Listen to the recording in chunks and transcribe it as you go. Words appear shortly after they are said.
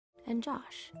and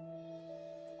Josh.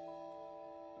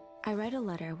 I write a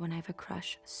letter when I have a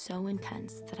crush so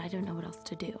intense that I don't know what else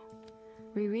to do.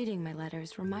 Rereading my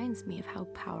letters reminds me of how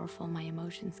powerful my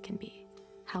emotions can be,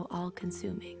 how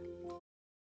all-consuming.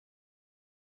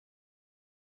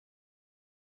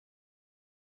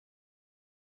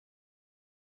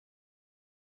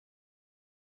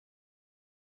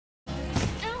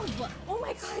 Ow! Oh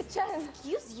my God, Jen!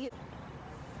 Excuse you.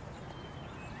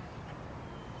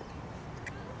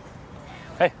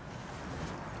 Hey.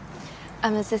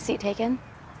 Is this seat taken?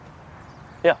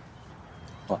 Yeah.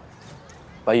 Well,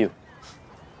 by you.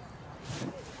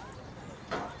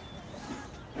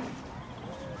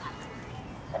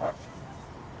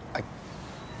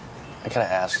 I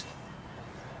gotta ask.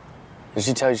 Did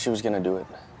she tell you she was gonna do it?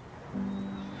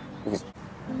 Because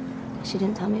She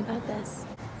didn't tell me about this.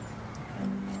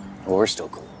 well, we're still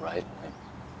cool, right? Like,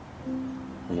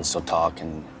 we can still talk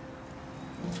and,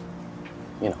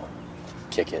 you know,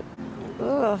 kick it.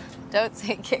 Ooh, don't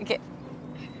say kick it.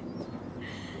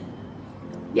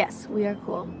 Yes, we are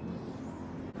cool.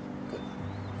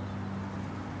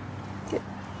 Good.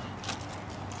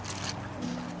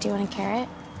 Do you want a carrot?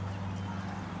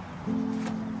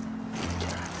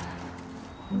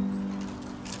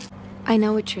 I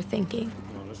know what you're thinking,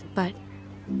 but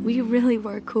we really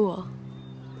were cool.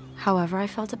 However I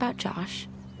felt about Josh,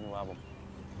 New album.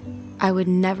 I would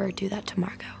never do that to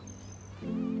Margo.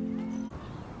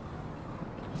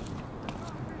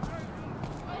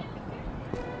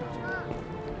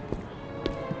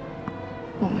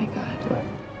 Oh my God.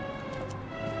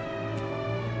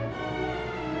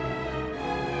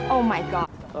 Oh my God.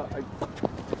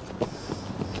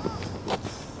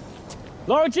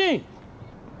 Lara Jean!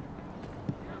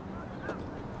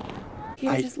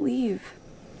 Just leave.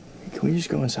 Can we just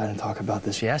go inside and talk about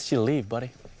this? She asked you to leave,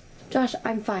 buddy. Josh,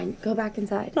 I'm fine. Go back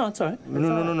inside. No, it's all right.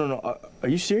 No. Are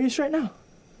you serious right now?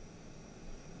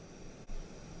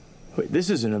 Wait, this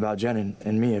isn't about Jen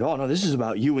and me at all. No, this is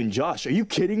about you and Josh. Are you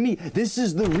kidding me? This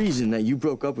is the reason that you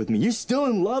broke up with me. You're still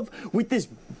in love with this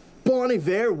Bon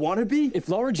Iver wannabe? If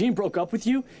Lara Jean broke up with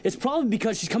you, it's probably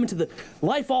because she's coming to the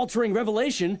life-altering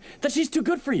revelation that she's too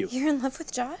good for you. You're in love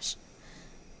with Josh?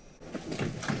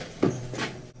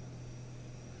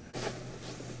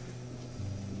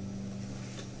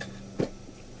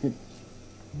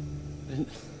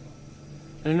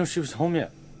 I didn't know she was home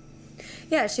yet.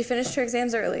 Yeah, she finished her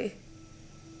exams early.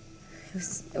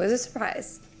 It was a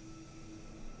surprise.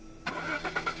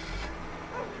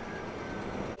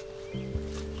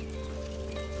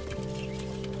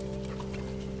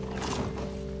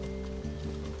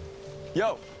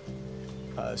 Yo,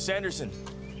 Sanderson,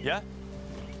 yeah?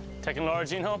 Taking Lara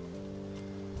Jean home?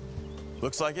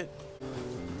 Looks like it.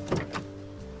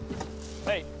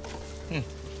 Hey.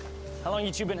 How long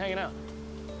you two been hanging out?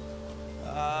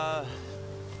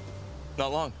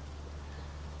 Not long.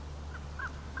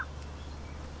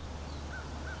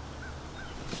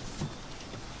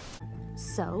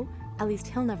 So, at least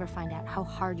he'll never find out how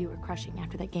hard you were crushing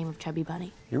after that game of Chubby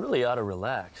Bunny. You really ought to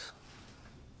relax.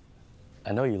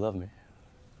 I know you love me.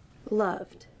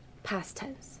 Loved. Past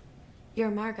tense.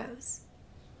 You're Margot's.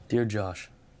 Dear Josh,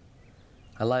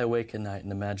 I lie awake at night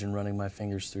and imagine running my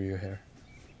fingers through your hair,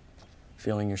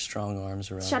 feeling your strong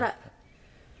arms around Shut me. up.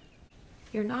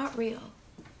 You're not real.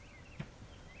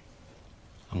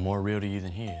 I'm more real to you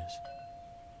than he is.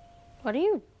 What are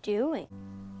you doing?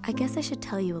 I guess I should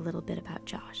tell you a little bit about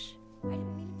Josh.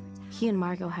 He and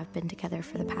Margot have been together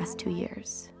for the past 2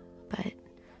 years, but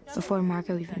before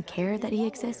Margot even cared that he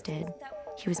existed,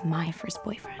 he was my first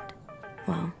boyfriend.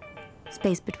 Well,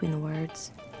 space between the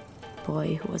words,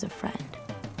 boy who was a friend.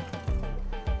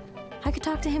 I could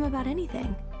talk to him about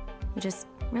anything. We just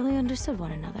really understood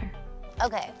one another.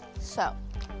 Okay, so,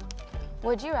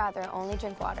 would you rather only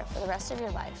drink water for the rest of your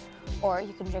life, or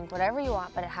you can drink whatever you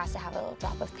want, but it has to have a little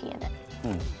drop of pee in it?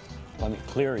 Want me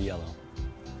clear or yellow?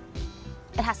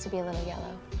 It has to be a little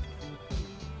yellow.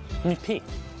 I mean, pee.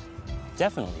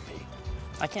 Definitely pee.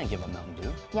 I can't give up Mountain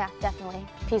Dew. Yeah, definitely.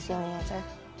 Pee's the only answer.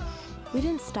 We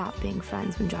didn't stop being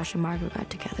friends when Josh and Margot got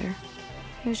together.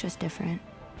 It was just different.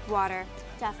 Water.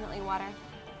 Definitely water.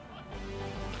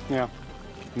 Yeah,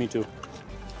 me too.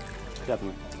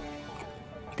 Definitely.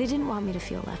 They didn't want me to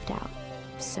feel left out,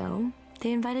 so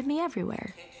they invited me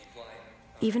everywhere,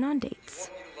 even on dates.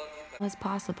 It was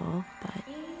possible, but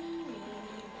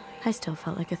I still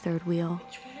felt like a third wheel.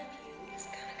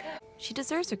 She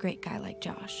deserves a great guy like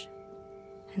Josh.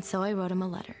 And so I wrote him a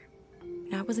letter.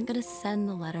 And I wasn't gonna send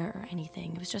the letter or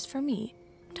anything. It was just for me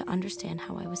to understand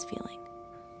how I was feeling.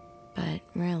 But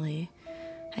really,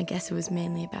 I guess it was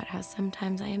mainly about how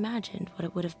sometimes I imagined what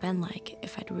it would have been like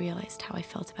if I'd realized how I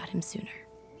felt about him sooner.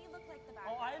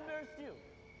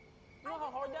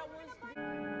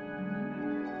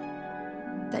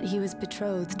 that he was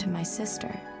betrothed to my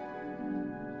sister.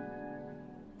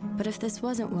 But if this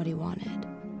wasn't what he wanted,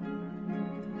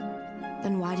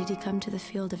 then why did he come to the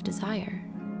field of desire?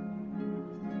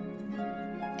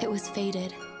 It was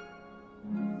fated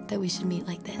that we should meet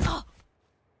like this.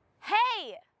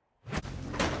 Hey!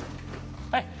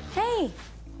 Hey, Hey!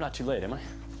 not too late, am I?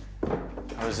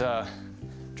 I was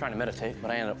trying to meditate, but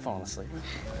I ended up falling asleep.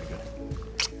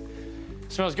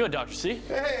 Smells good, Dr. C.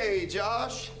 Hey,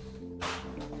 Josh.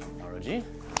 Lara Jean.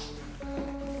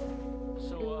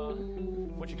 So,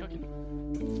 what you cooking?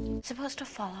 It's supposed to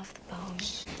fall off the bone.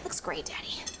 Looks great,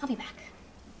 Daddy. I'll be back.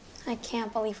 I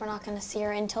can't believe we're not gonna see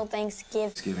her until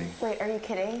Thanksgiving. Wait, are you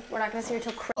kidding? We're not gonna see her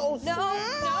till Christmas. Oh,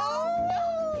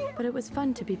 no! But it was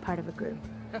fun to be part of a group.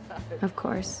 Of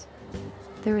course,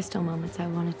 there were still moments I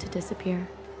wanted to disappear.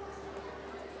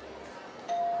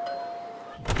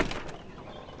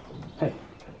 Hey,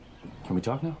 can we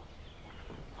talk now?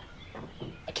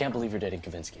 I can't believe you're dating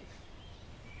Kavinsky.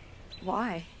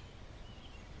 Why?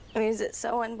 I mean, is it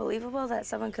so unbelievable that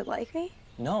someone could like me?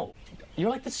 No, you're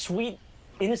like the sweet,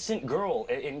 innocent girl,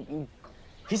 and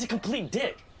he's a complete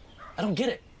dick. I don't get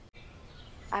it.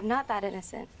 I'm not that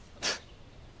innocent.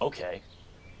 Okay.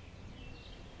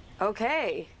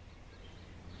 Okay.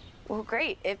 Well,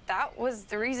 great. If that was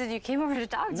the reason you came over to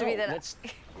talk to me, then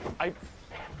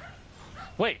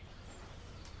Wait.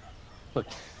 Look.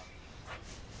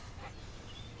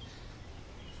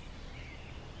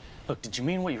 Look, did you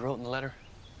mean what you wrote in the letter?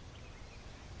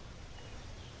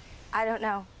 I don't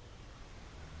know.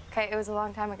 Okay, it was a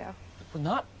long time ago. Well,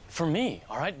 not for me,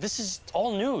 all right? This is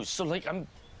all news, so, like, I'm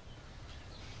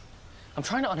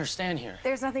trying to understand here.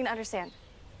 There's nothing to understand.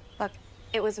 Look,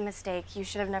 it was a mistake. You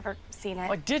should have never seen it.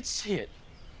 I did see it.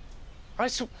 All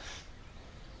right, so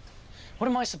what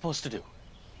am I supposed to do?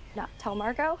 Not tell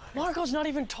Margo? Margo's not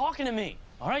even talking to me,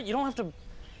 all right? You don't have to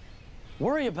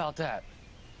worry about that.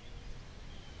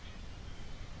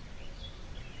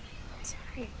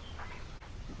 Sorry.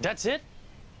 That's it?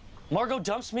 Margo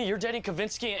dumps me, you're dating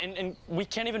Kavinsky, and we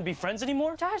can't even be friends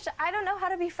anymore? Josh, I don't know how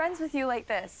to be friends with you like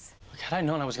this. Look, had I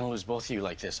known I was gonna lose both of you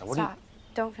like this, I wouldn't... Stop.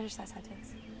 Don't finish that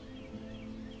sentence.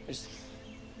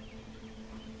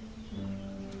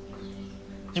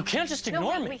 You can't just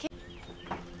ignore me. We can't.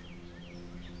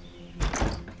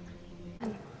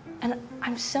 And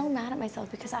I'm so mad at myself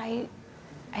because I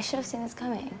should have seen this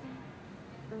coming.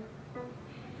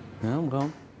 No,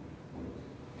 well...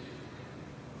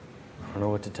 I don't know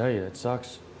what to tell you. It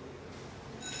sucks.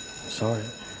 Sorry.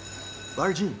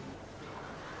 Lara Jean.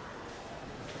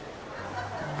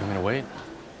 You gonna wait?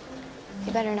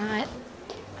 You better not.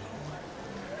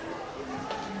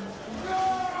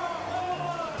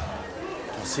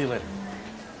 I'll see you later.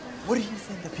 What do you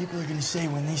think that people are gonna say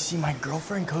when they see my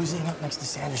girlfriend cozying up next to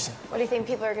Sanderson? What do you think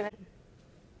people are gonna...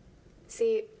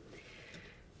 See,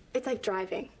 it's like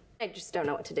driving. I just don't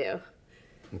know what to do.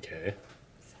 Okay.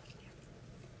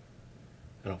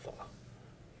 I don't follow.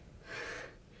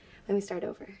 Let me start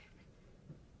over.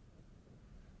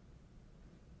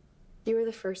 You were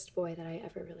the first boy that I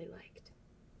ever really liked.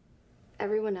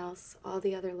 Everyone else, all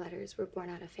the other letters were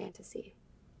born out of fantasy.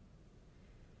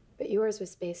 But yours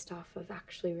was based off of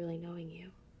actually really knowing you.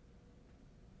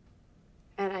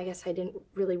 And I guess I didn't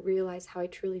really realize how I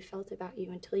truly felt about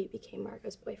you until you became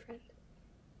Margo's boyfriend.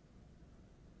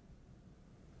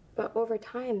 But over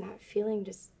time, that feeling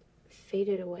just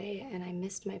faded away, and I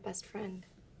missed my best friend.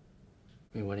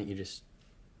 I mean, why didn't you just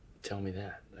tell me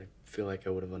that? I feel like I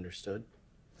would have understood.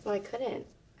 Well, I couldn't.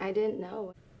 I didn't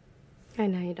know. I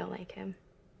know you don't like him.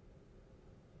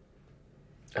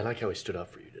 I like how he stood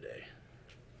up for you today.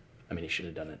 I mean, he should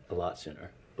have done it a lot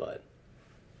sooner, but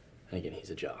then again, he's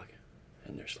a jock,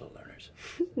 and they're slow learners.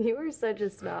 You were such a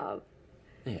snob.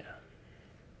 Yeah.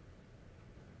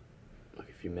 Look,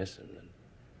 if you miss him, then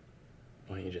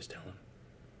why don't you just tell him?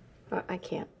 I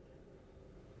can't.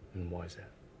 And why is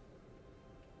that?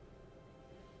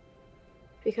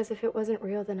 Because if it wasn't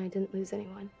real, then I didn't lose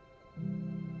anyone.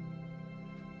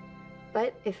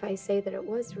 But if I say that it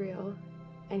was real,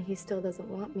 and he still doesn't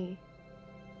want me...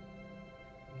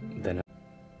 Then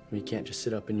you can't just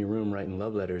sit up in your room writing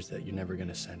love letters that you're never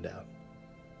gonna send out.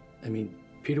 I mean,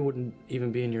 Peter wouldn't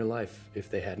even be in your life if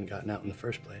they hadn't gotten out in the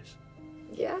first place.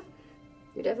 Yeah,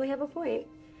 you definitely have a point.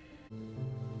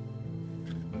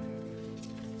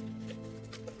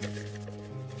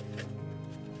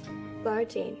 Lara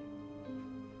Jean,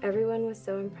 everyone was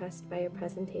so impressed by your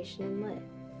presentation in Lit.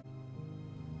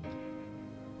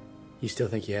 You still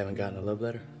think you haven't gotten a love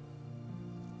letter?